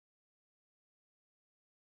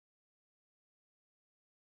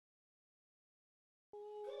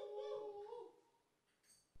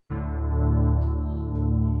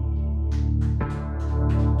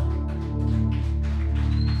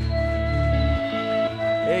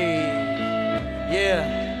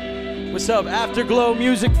What's up, Afterglow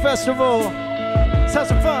Music Festival? Let's have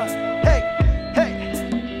some fun. Hey, hey.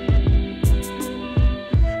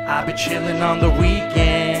 I've been chilling on the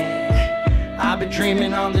weekend. I've been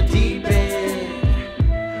dreaming on the deep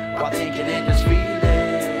end. While thinking and just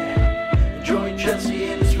feeling. Enjoying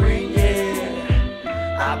Chelsea in the spring,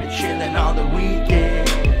 yeah. I've been chilling on the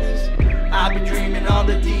weekends. I've been dreaming on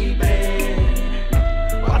the deep end.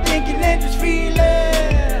 While thinking and just feeling.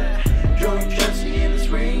 Enjoying Chelsea in the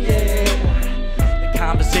spring, yeah. The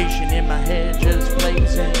conversation in my head just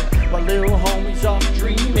blazing. While little homies off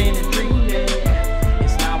dreaming and dreaming.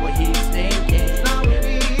 It's not what he's thinking.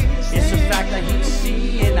 It's the fact that he's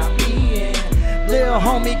seeing, not being. Little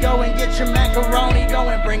homie, go and get your macaroni. Go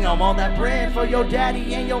and bring home all that bread for your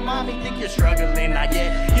daddy and your mommy. Think you're struggling, not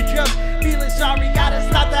yet. You just feeling sorry, gotta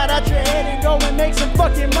stop that at your head and go and make some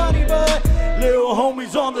fucking money. But little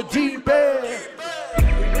homies on the deep end.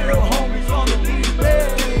 Little homies on the deep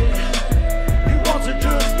end. He wants to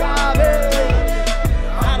just dive in.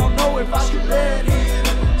 I don't know if I should let him.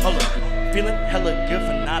 Hold up, feeling hella good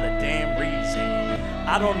for not a damn reason.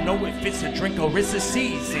 I don't know if it's a drink or it's a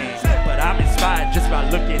season, but I'm inspired just by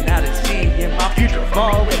looking at it, seeing my future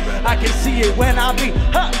far away. I can see it when I be,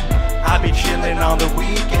 I be chilling on the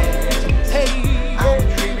weekends. Hey, I'm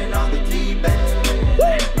dreaming on the deep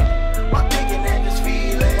end. While thinking and just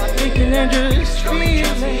feeling. While thinking and just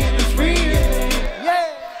feeling. Yeah.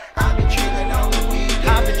 I've been chilling on the weekends.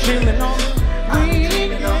 I've been chilling on the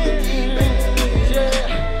weekends.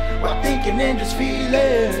 Yeah. While thinking and just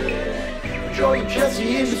feeling. Enjoying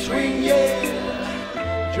Chelsea in the swing,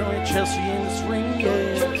 yeah. Enjoying Chelsea in the swing,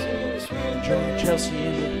 yeah. Enjoying Chelsea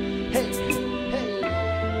in the, hey, hey.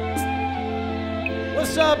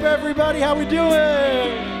 What's up, everybody? How we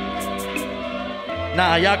doing?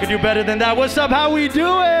 Nah, y'all can do better than that. What's up? How we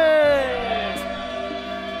doing?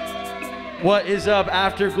 What is up,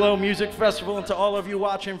 Afterglow Music Festival? And to all of you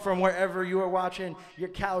watching from wherever you are watching, your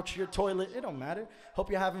couch, your toilet, it don't matter. Hope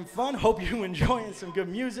you're having fun. Hope you're enjoying some good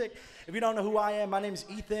music. If you don't know who I am, my name is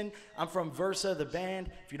Ethan. I'm from Versa the Band.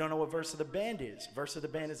 If you don't know what Versa the Band is, Versa the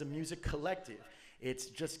Band is a music collective. It's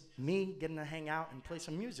just me getting to hang out and play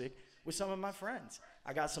some music with some of my friends.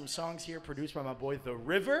 I got some songs here produced by my boy, The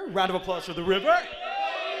River. Round of applause for The River.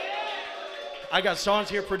 I got songs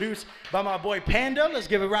here produced by my boy Panda. Let's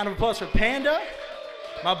give a round of applause for Panda.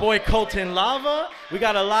 My boy Colton Lava. We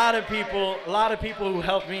got a lot of people who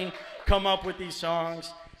helped me come up with these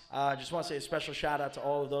songs. I just want to say a special shout out to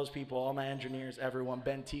all of those people, all my engineers, everyone.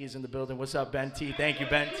 Ben T is in the building. What's up, Ben T? Thank you,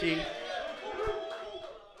 Ben T.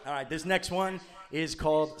 All right, this next one is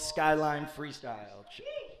called Skyline Freestyle.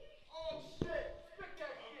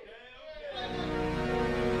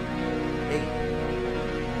 Hey.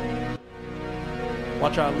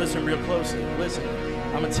 Watch out, listen real closely. Listen,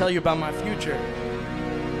 I'm gonna tell you about my future.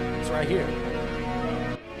 It's right here.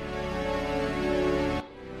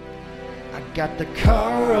 Got the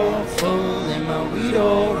car all full and my weed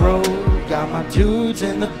all rolled. Got my dudes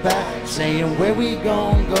in the back saying where we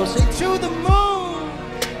gon' go. Say to the moon.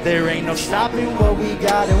 There ain't no stopping what we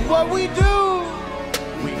got and what we do.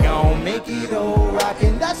 We gon' make it all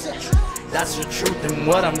rockin'. That's it. That's the truth and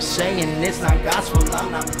what I'm saying. It's not gospel,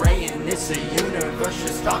 I'm not praying. It's the universe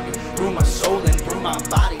just talking through my soul and through my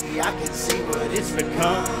body. I can see what it's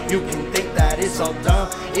become. You can think that it's all dumb.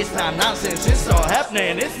 It's not nonsense, it's all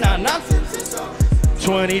happening. It's not nonsense, it's all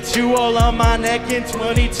 22 all on my neck and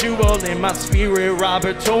 22 all in my spirit.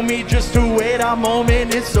 Robert told me just to wait a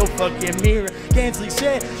moment. It's so fucking mirror. Gansley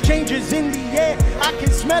said changes in the air. I can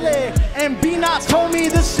smell it. And B-Not told me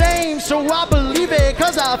the same. So I believe it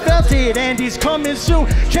cause I felt it. And he's coming soon.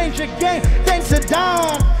 Change the game thanks to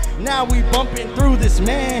Don. Now we bumping through this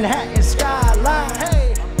Manhattan skyline.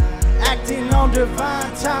 Hey, acting on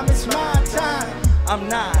divine time. It's my time. I'm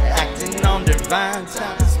not acting on divine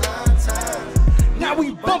time. It's my time. Now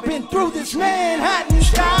we bumping through this Manhattan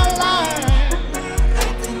skyline.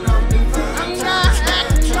 I'm not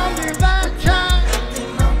acting on divine time.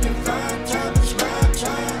 It's my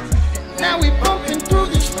time. Now we bumping through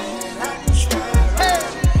this Manhattan skyline. Hey.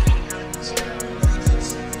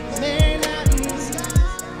 Manhattan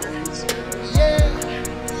skyline. Yeah.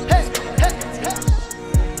 Hey, hey, hey.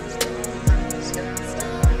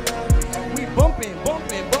 We bumping,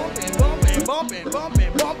 bumping, bumping, bumping, bumping,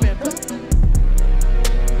 bumping, bumping, bumping.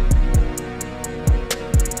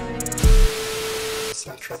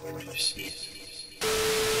 Trouble when you see it.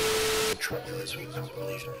 The trouble is we don't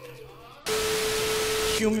believe it.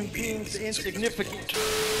 Human beings are insignificant,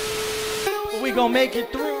 but we gon' make it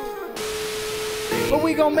through. But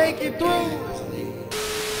we gon' make it through.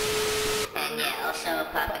 And yeah, also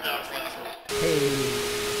propaganda.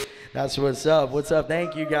 Hey, That's what's up. What's up?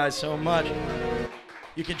 Thank you guys so much.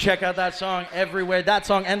 You can check out that song everywhere. That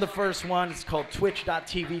song and the first one, it's called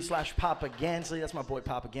twitch.tv/Papa Gansley. That's my boy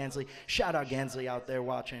Papa Gansley. Shout out Gansley out there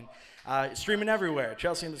watching. Streaming everywhere.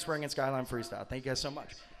 Chelsea in the Spring and Skyline Freestyle. Thank you guys so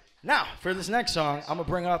much. Now, for this next song, I'm going to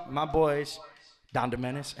bring up my boys, Don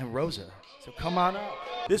Domenis and Rosa. So come on up.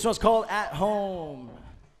 This one's called At Home.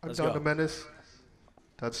 I'm Don Domenis.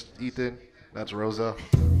 That's Ethan. That's Rosa.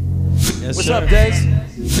 Yes, what's up, Des?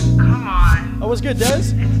 Come on. Oh, what's good, Des?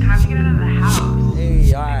 It's time to get out of the house.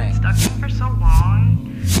 Hey, all right. You've been stuck in for so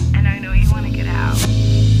long, and I know you want to get out.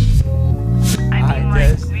 I mean,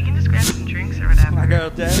 like, we can just grab some drinks or whatever. My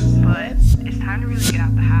girl, Des. But it's time to really get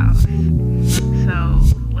out the house. So,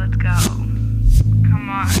 let's go. Come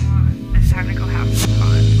on. It's time to go have some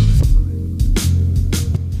fun.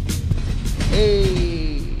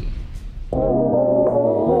 Hey.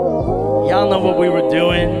 Y'all know what we were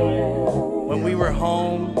doing when we were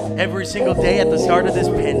home every single day at the start of this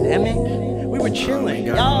pandemic? We were chilling.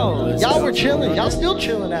 Y'all were chilling. Y'all still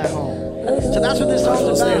chilling at home. So that's what this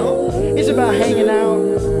song's about. It's about hanging out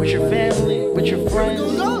with your family, with your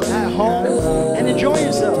friends, at home, and enjoy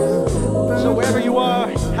yourself. So wherever you are,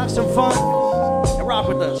 have some fun and rock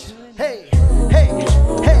with us. Hey, hey,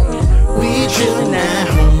 hey. We chillin' at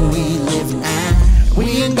home, we livin' at.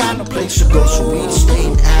 We ain't got no place to go, so we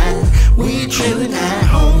stayin' at. We chillin' at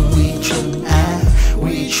home, we chillin' at.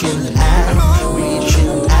 We chillin' at home, we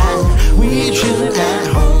chillin' at. We chillin' at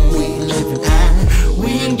home, we livin' at. We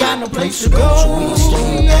ain't got no place to go, so we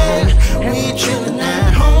stayin' at. We chillin'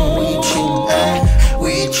 at home, we chillin' at.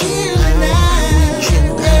 We chillin' at, we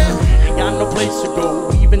chillin' at. Ain't got no place to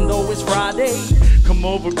go, even though it's Friday. Come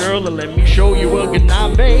over, girl, and let me show you a good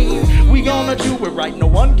night, babe. We gonna do it right, no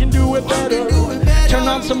one can do it better. Turn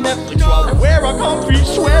on some Netflix while we wear our comfy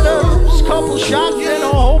sweaters. Couple shots and a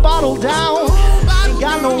whole bottle down. Ain't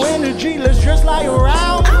got no energy, let's just lie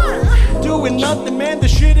around. Doing nothing, man, the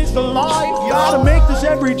shit is the life. Gotta make this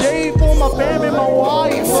every day for my fam and my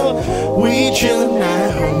wife. We chillin'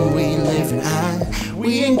 at home, we livin' at.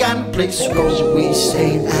 We ain't got no place to go, so we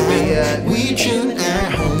stayin' at. We chillin'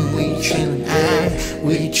 at home, we chillin' at.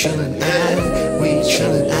 We chillin' at, we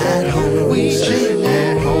chillin' at home, we chillin'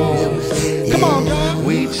 at home. Come on, dog.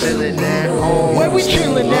 We chillin' at home. Where we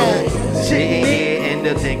chillin' at? Sitting here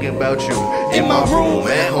and thinking about you. In my room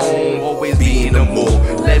at home, always be in the mood.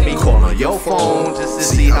 Let me call on your phone just to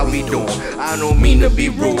see how we doing. I don't mean to be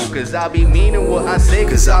rude, cause I be meaning what I say,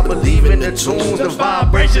 cause I believe in the tunes. The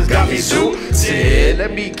vibrations got me suited.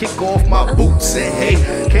 Let me kick off my boots and hey,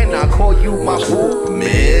 can I call you my boo,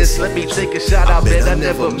 miss? Let me take a shot, I bet I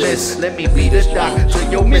never miss. Let me be the doctor to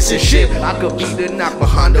your missing shit. I could be the knock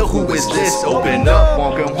behind her, who is this? Open up,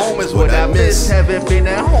 walking home is what I miss. Haven't been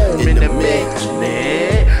at home in a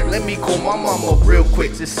minute. Let me call my mama real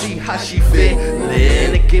quick to see how she feelin'.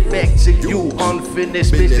 And get back to you,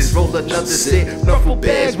 unfinished bitches. Roll another sip, duffel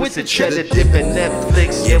bags with the cheddar dip and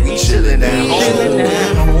Netflix. Yeah, we chillin' at home. Chillin'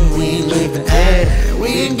 at home, we livin' at. We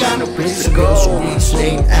ain't got no place to go, so we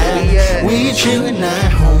stayin' at. We chillin'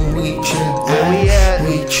 at home, we chillin' at.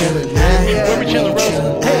 We chillin' at. Where we chillin',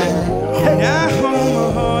 Rosa? At home,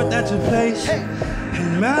 my heart, that's a place.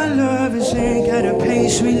 And my love is ain't got a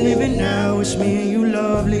pace. We living now, it's me and you,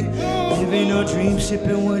 lovely. Living our dreams,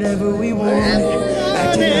 sipping whatever we want.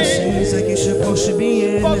 Acting our scenes like you're supposed to be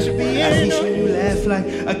in. At least when you laugh like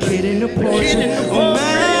a kid in a Porsche. Oh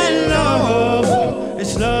my love,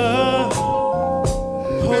 it's love.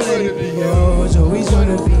 Oh, let it be yours, always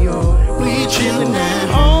gonna be yours. We chillin' at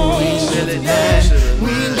home, we chillin' at.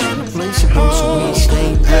 We ain't got no place to go, so we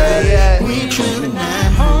stayin' at. We chillin'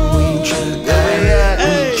 at home, we chillin' at. We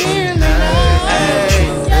chillin' at.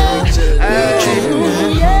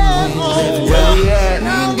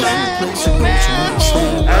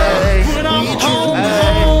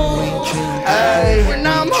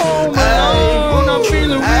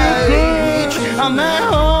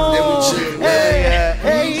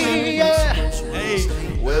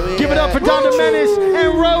 For Don Domenis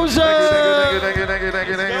and Rosa.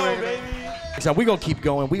 So we're gonna keep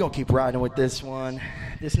going. We're gonna keep riding with this one.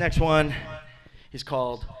 This next one is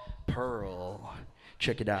called Pearl.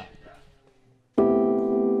 Check it out.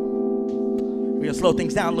 We're gonna slow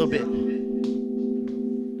things down a little bit.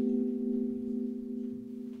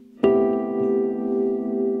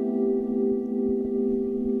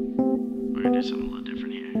 We're gonna do something a little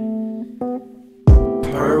different here.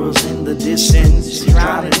 Pearls in the distance,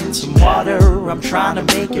 drowning in some water. I'm trying to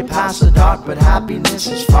make it past the dark, but happiness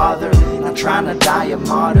is farther. I'm trying to die a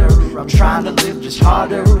martyr, I'm trying to live just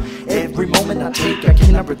harder. Every moment I take, I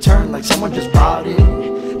cannot return like someone just bought it.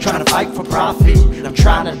 Trying to fight for profit, I'm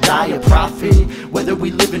trying to die a prophet. Whether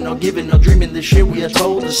we living or giving or dreaming this shit, we are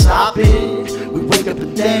told to stop it. We wake up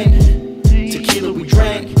and then tequila we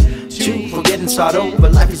drank, two forgetting start over.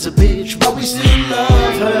 Life is a bitch, but we still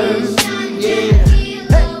love her. Yeah.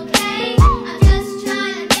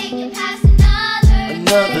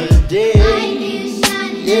 Another day,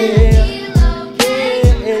 yeah.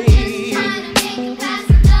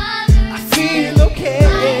 I feel okay.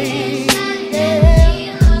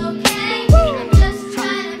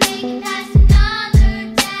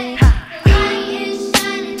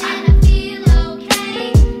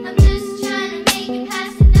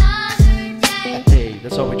 Hey,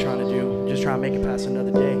 that's all we're trying to do. Just try to make it past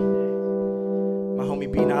another day. My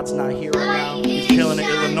homie B-Not's not here right now. He's chilling in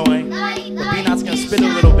Illinois. But B-Not's gonna spit a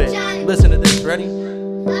little bit. Listen to this, ready?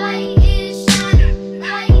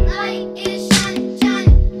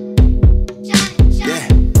 Yeah,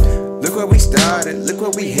 look where we started, look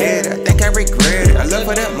where we headed. I think I regret it. I love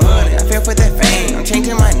for that money, I fell for that fame. I'm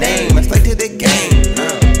changing my name, I'm slave to the game.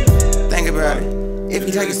 Think about it. If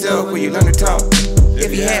you tell yourself, will you learn to talk?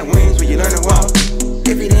 If you had wings, will you learn to walk?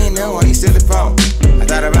 If you didn't know, are you still at fault? I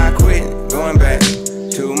thought about quitting, going back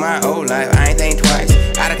to my old life. I ain't think twice,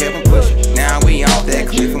 I done kept on pushing. Now we off that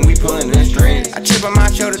cliff and we pulling the strings. I chip on my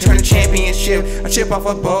shoulder, turn the championship. I chip off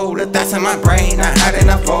a boulder, thoughts in my brain. I hide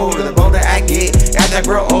and I fold her. The bolder I get, as I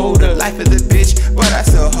grow older. Life is a bitch, but I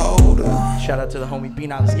still hold her. Shout out to the homie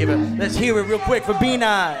B-Not. Let's hear it real quick for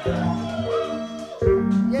B-Not.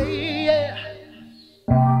 Yeah, yeah.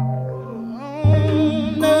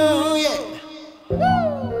 No, yeah.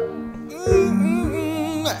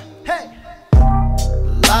 Hey.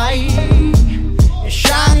 Light is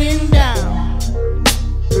shining down.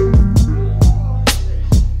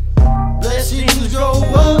 Blessings go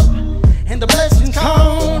up and the blessings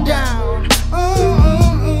come down.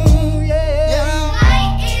 Yeah.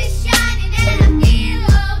 Light is shining and I feel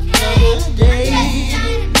okay. Another day.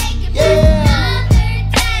 Yeah.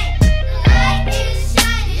 Light is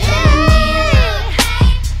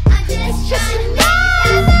shining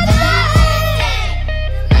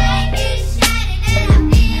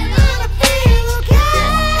and I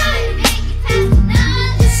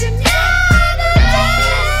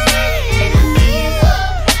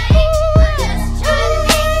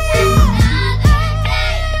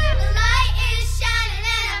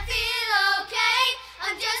feel okay.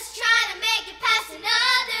 I'm just trying to make it past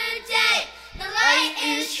another day. The light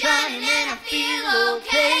is shining and I feel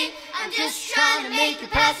okay. I'm just trying to make it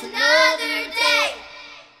past another day.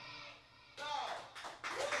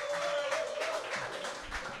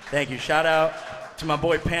 Thank you. Shout out to my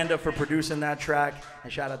boy Panda for producing that track.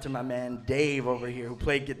 And shout out to my man Dave over here who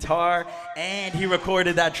played guitar and he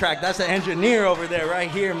recorded that track. That's the engineer over there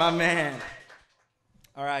right here, my man.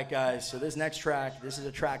 All right, guys. So this next track, this is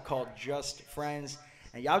a track called Just Friends.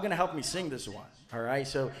 And y'all gonna help me sing this one. All right.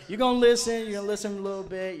 So you're gonna listen a little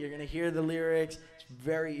bit. You're gonna hear the lyrics. It's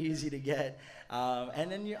very easy to get.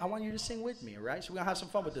 And then I want you to sing with me, all right? So we're gonna have some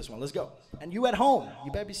fun with this one. Let's go. And you at home,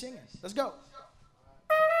 you better be singing. Let's go.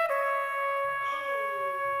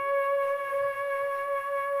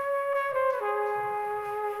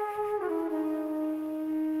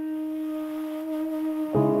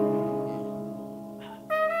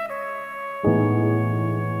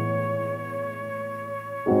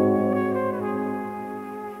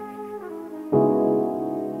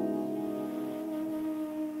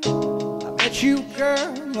 You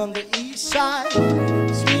girl on the east side,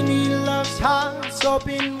 Sweeney loves hearts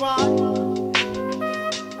open wide,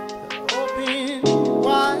 open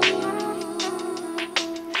wide.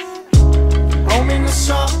 The moment I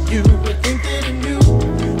saw you, I think that I knew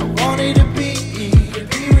I wanted to be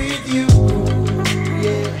with you,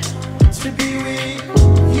 yeah, to be with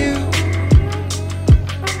you,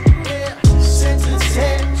 yeah. Sent a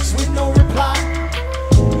text with no reply,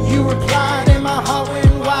 you replied and my heart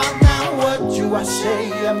went wild. I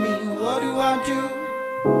say, I mean, what do?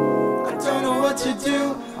 I don't know what to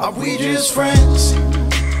do. Are we just friends?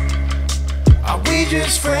 Are we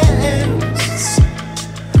just friends?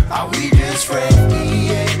 Are we just friends?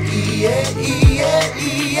 Yeah.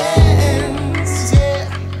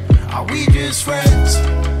 Are we just friends?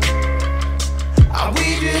 Are we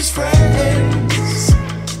just friends?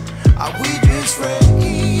 Are we just friends?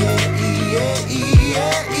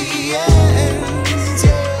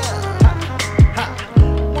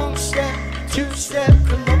 Two-step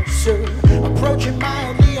closer, approaching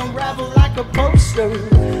mildly, unravel like a poster.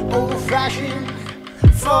 Old-fashioned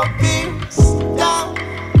for beers down.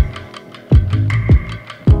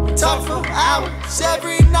 We talk for hours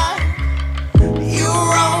every night. You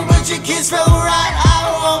were wrong, but your kiss felt right.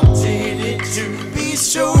 I wanted it to be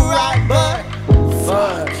so right, but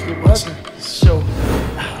fuck, it wasn't so.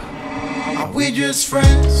 Are we just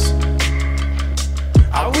friends?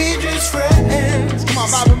 Are we just friends? Come on,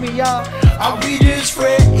 vibe with me, y'all. Are we just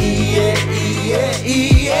friends? Yeah.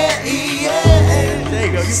 There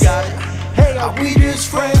you go, you got it. Hey, are we just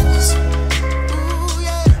friends?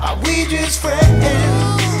 Are we just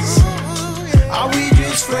friends? Are we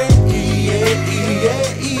just friends?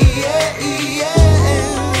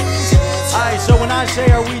 Alright, so when I say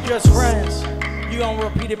are we just friends, you gonna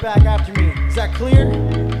repeat it back after me. Is that clear?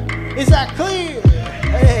 Is that clear?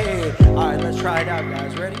 Hey, alright, let's try it out,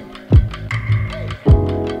 guys. Ready?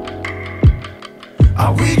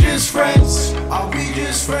 Are we just friends? Are we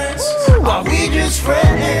just friends? Are we just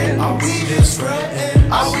friends? Are we just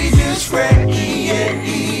friends? Are we just friends? So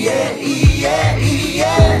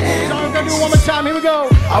I'm gonna do it one more time. Here we go.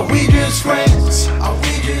 Are we just friends? Are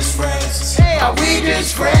we just friends? Hey, are we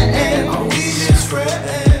just friends? Are we just friends?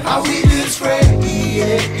 Are we just friends?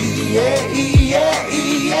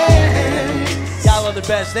 Y'all are the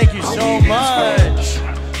best. Thank you so much.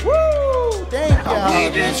 Woo! Thank you. Are we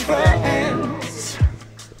just friends?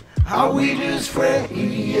 Are we just friends?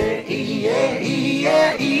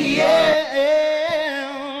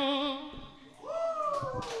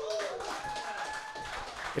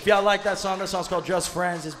 If y'all like that song's called Just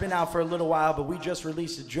Friends. It's been out for a little while, but we just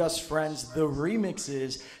released the Just Friends, the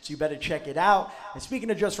remixes, so you better check it out. And speaking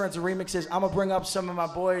of Just Friends, the remixes, I'm gonna bring up some of my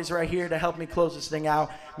boys right here to help me close this thing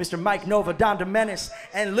out. Mr. Mike Nova, Don Domenis,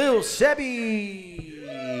 and Lil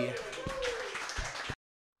Sebi.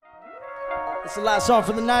 It's the last song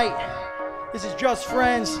for the night. This is Just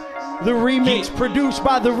Friends, the remix produced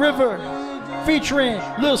by The River, featuring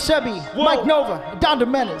Lil Sebi, Mike Nova, and Don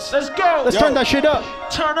Domenis. Let's go. Let's turn that shit up.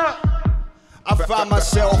 Turn up. I find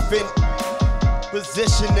myself in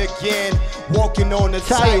position again, walking on the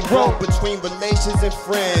tightrope between relations and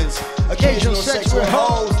friends. Occasional sex with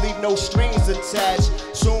hoes, leave no strings attached.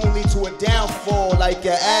 Soon lead to a downfall like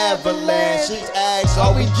an avalanche. She asks,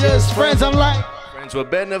 are we just friends? I'm like, Friends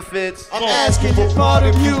with benefits. I'm asking for part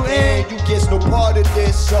of you and you get no part of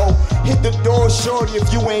this. So hit the door shorty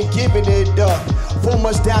if you ain't giving it up. 4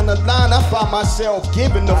 months down the line, I find myself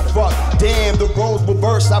giving a fuck. Damn, the roles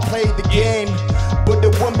reversed, I played the game. But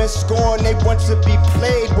the women scorn, they want to be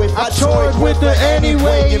played with. I toyed with her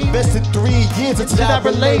anyway. Invested 3 years into that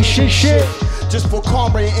relationship. Just for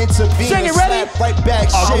karma and intervene and slap right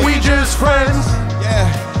back shit. Are we just friends? Yeah,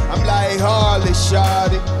 I'm like Harley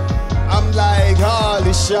Shawty. I'm like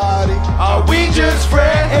Harley Shawty. Are we just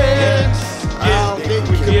friends? I don't think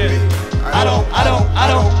we can be. I don't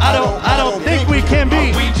think we can be.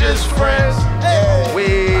 Are we just friends? Hey.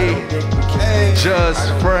 We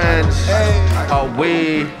just friends. Are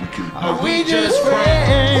we? Are we just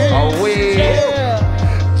friends? Are we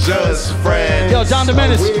just friends? Yo, Don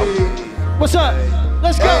Domenis, what's up?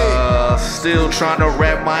 Let's go. Still trying to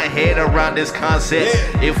wrap my head around this concept.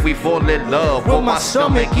 If we fall in love, will my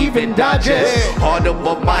stomach even digest? Hard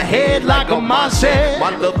above my head like a mindset. My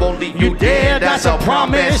love only you dare, that's a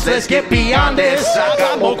promise. Let's get beyond this. I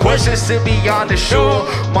got more questions to be honest. Sure,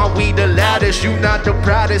 my we the loudest, you not the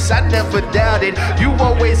proudest. I never doubted. You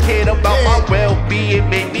always cared about my well-being.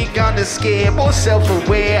 Made me kinda scared, more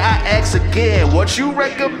self-aware. I ask again, what you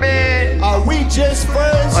recommend? Are we just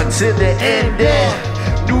friends? Until the end then.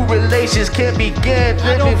 New relations can't begin.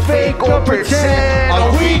 Living fake or pretend.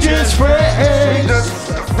 Are we just friends?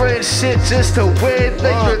 Friendship just to win.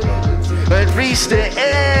 And reach the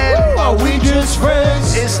end. Are we just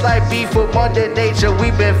friends? It's like beef with Mother Nature.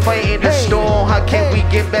 We've been fighting the storm. How can we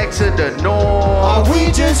get back to the norm? Are we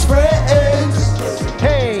just friends?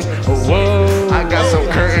 Hey, whoa. I got some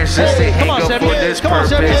curtains just to hang up for this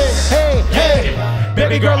purpose. Hey.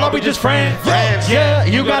 Baby girl, are we just friends? Yeah,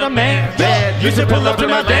 you got a man. Used to pull up to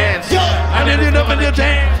my dance. I did it up in the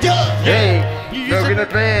dance. Hey, you're in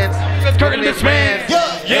advance. Let's curtain this man.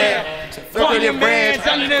 Yeah, fuck your friends.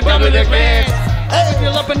 I did it up in the dance.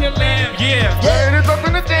 Still up in your land. Yeah, it's up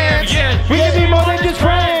in the dance. Yeah, we can be more than just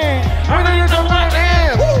friends. I know you don't like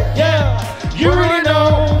them. Yeah, you really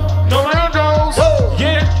know. No one knows.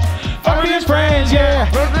 Yeah, fuck being friends. Yeah,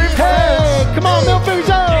 hey, come on, Milk Foods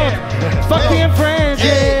up. Fuck being friends.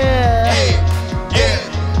 Yeah,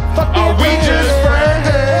 fuck being Are we friends. just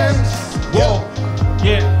friends? Whoa.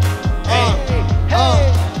 Yeah.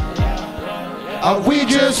 Are we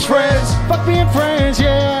just friends? Fuck being friends,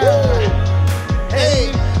 yeah.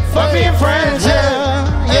 Hey. Fuck being friends, yeah.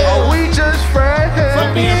 Are we just friends?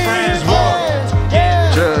 Fuck being friends, whoa.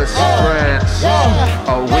 Yeah. Just friends.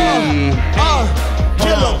 Are we?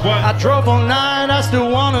 I drove all night, I still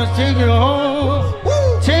wanna take you home.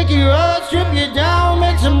 Take you up, strip you down,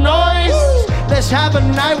 make some noise. Let's have a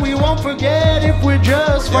night we won't forget if we're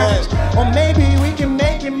just friends. Or maybe we can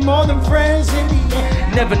make it more than friends in the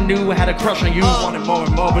end. Never knew I had a crush on you, wanted more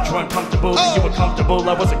and more, but you weren't comfortable. You were comfortable,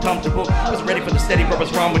 I wasn't comfortable. I was ready for the steady, what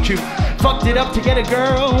was wrong with you? Fucked it up to get a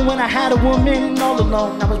girl when I had a woman all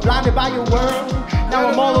alone. I was blinded by your world, now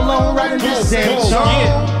I'm all alone writing this damn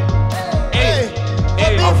song.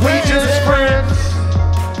 Are we just friends?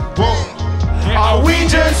 Are we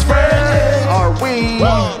just friends? Are we?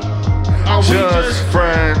 Just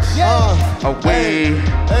friends. Are we?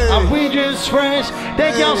 Are we just friends?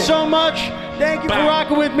 Thank y'all so much. Thank you for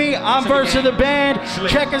rocking with me. I'm Verse of the Band.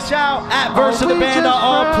 Check us out at Verse of the Band on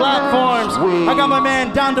all platforms. I got my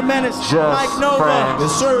man Don Domenis, Mike Nova,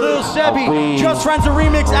 Lil Sebi. Just Friends, a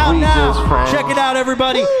remix out now. Check it out,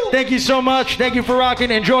 everybody. Thank you so much. Thank you for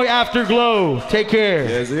rocking. Enjoy Afterglow. Take care.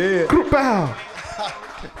 That's it. Group out.